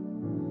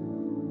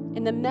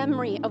in the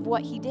memory of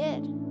what he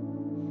did.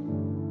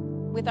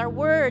 With our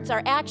words,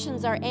 our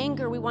actions, our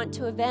anger, we want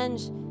to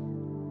avenge.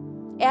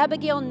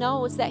 Abigail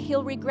knows that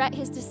he'll regret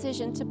his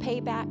decision to pay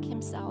back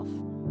himself.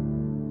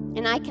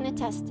 And I can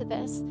attest to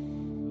this.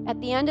 At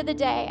the end of the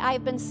day, I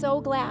have been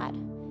so glad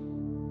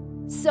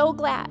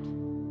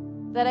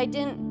that I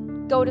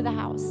didn't go to the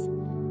house.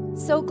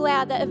 So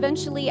glad that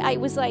eventually I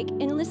was like,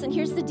 and listen,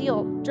 here's the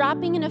deal.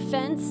 Dropping an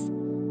offense,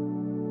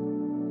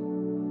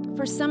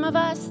 for some of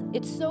us,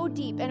 it's so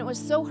deep and it was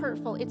so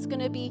hurtful. It's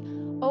going to be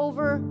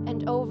over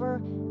and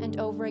over and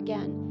over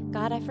again.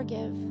 God, I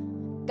forgive.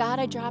 God,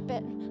 I drop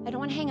it. I don't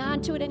want to hang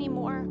on to it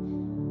anymore.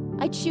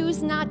 I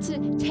choose not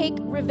to take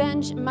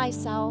revenge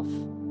myself.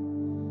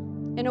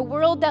 In a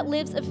world that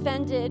lives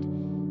offended,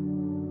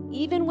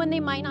 even when they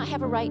might not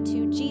have a right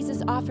to,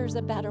 Jesus offers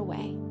a better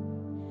way.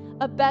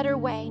 A better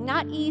way.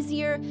 Not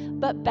easier,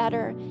 but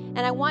better. And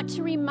I want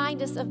to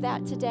remind us of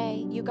that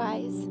today, you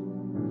guys.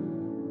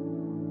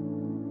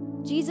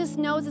 Jesus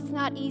knows it's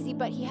not easy,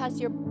 but he has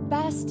your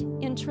best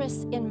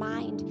interests in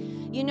mind.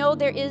 You know,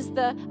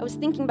 I was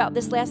thinking about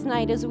this last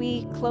night as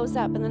we close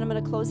up, and then I'm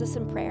going to close this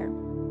in prayer.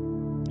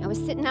 I was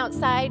sitting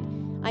outside.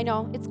 I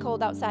know it's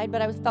cold outside,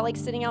 but I felt like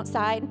sitting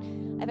outside.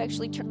 I've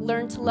actually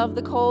learned to love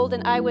the cold,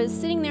 and I was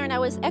sitting there and I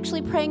was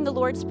actually praying the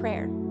Lord's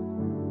Prayer.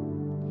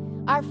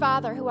 Our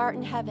Father who art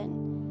in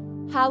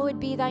heaven, hallowed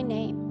be thy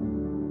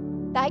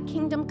name. Thy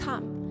kingdom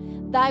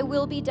come, thy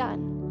will be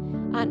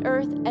done, on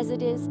earth as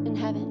it is in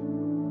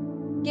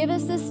heaven. Give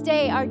us this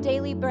day our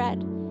daily bread,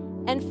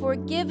 and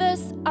forgive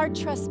us our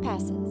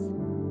trespasses,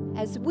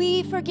 as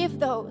we forgive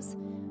those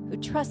who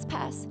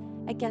trespass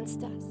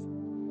against us.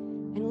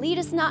 And lead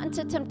us not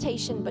into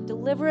temptation, but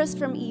deliver us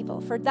from evil.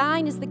 For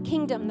thine is the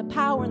kingdom, the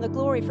power, and the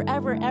glory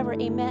forever and ever.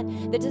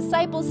 Amen. The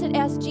disciples had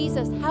asked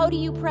Jesus, how do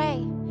you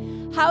pray?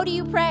 How do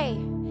you pray?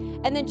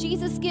 And then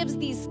Jesus gives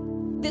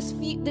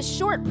this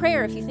short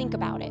prayer, if you think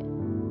about it.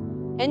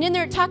 And in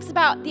there it talks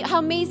about how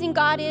amazing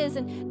God is,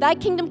 and thy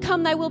kingdom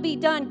come, thy will be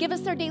done. Give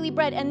us our daily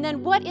bread. And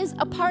then what is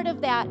a part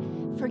of that?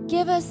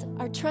 Forgive us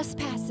our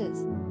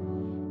trespasses,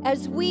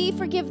 as we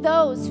forgive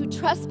those who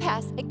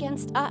trespass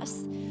against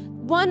us.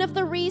 One of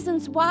the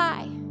reasons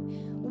why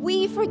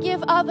we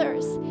forgive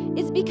others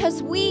is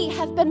because we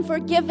have been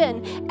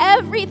forgiven.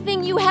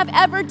 Everything you have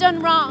ever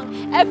done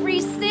wrong, every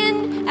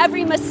sin,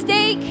 every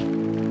mistake,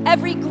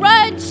 every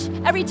grudge,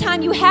 every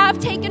time you have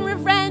taken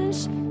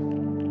revenge,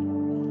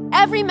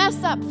 every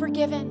mess up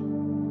forgiven.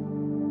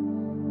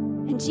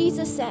 And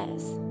Jesus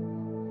says,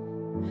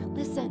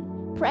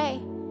 listen,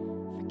 pray,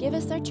 forgive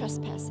us our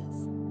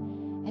trespasses,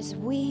 as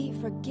we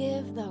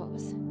forgive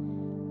those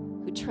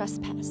who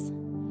trespass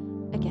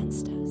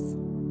against us.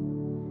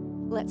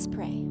 Let's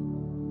pray.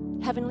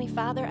 Heavenly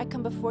Father, I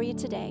come before you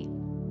today,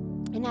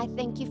 and I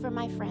thank you for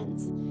my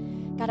friends.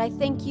 God, I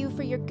thank you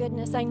for your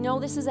goodness. I know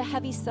this is a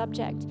heavy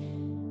subject,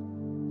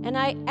 and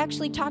I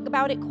actually talk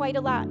about it quite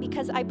a lot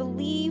because I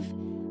believe,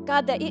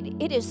 God, that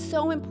it is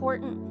so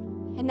important.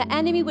 And the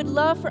enemy would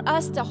love for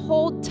us to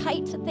hold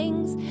tight to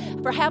things,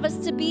 for have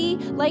us to be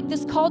like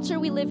this culture.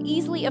 We live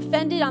easily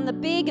offended on the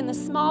big and the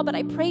small. But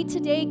I pray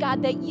today,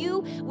 God, that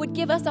you would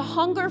give us a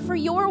hunger for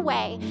your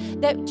way.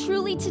 That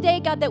truly today,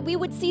 God, that we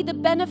would see the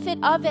benefit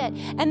of it.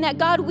 And that,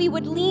 God, we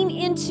would lean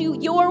into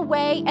your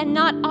way and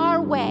not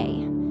our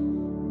way.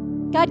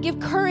 God, give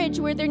courage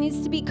where there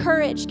needs to be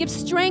courage. Give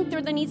strength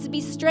where there needs to be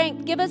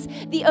strength. Give us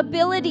the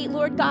ability,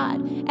 Lord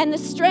God, and the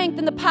strength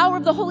and the power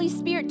of the Holy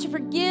Spirit to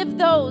forgive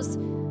those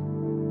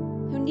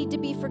who need to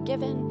be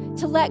forgiven,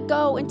 to let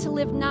go and to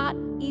live not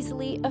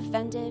easily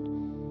offended.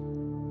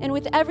 And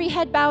with every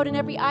head bowed and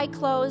every eye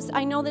closed,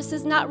 I know this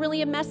is not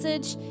really a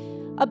message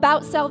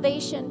about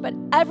salvation, but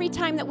every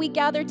time that we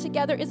gather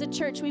together as a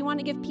church, we want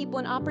to give people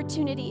an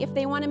opportunity, if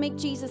they want to make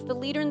Jesus the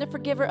leader and the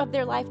forgiver of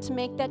their life, to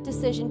make that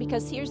decision.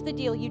 Because here's the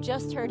deal, you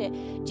just heard it.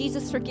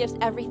 Jesus forgives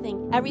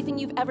everything. Everything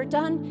you've ever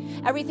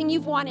done, everything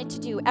you've wanted to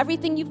do,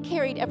 everything you've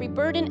carried, every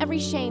burden, every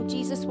shame,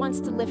 Jesus wants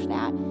to lift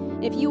that.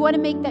 If you want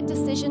to make that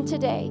decision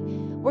today,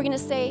 we're going to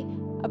say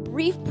a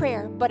brief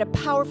prayer, but a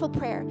powerful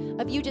prayer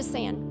of you just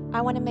saying,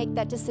 I want to make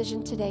that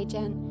decision today,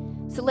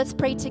 Jen. So let's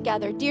pray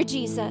together. Dear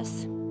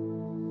Jesus,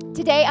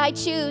 today I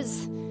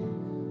choose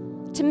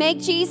to make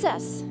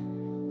Jesus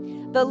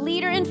the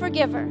leader and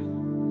forgiver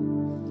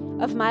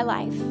of my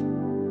life.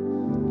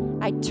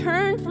 I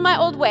turn from my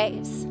old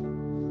ways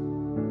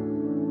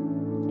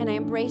and I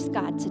embrace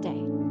God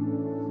today.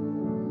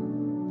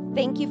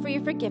 Thank you for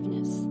your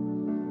forgiveness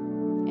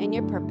and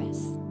your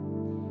purpose.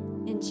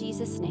 In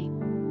Jesus' name.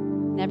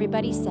 And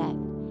everybody said,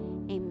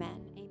 amen.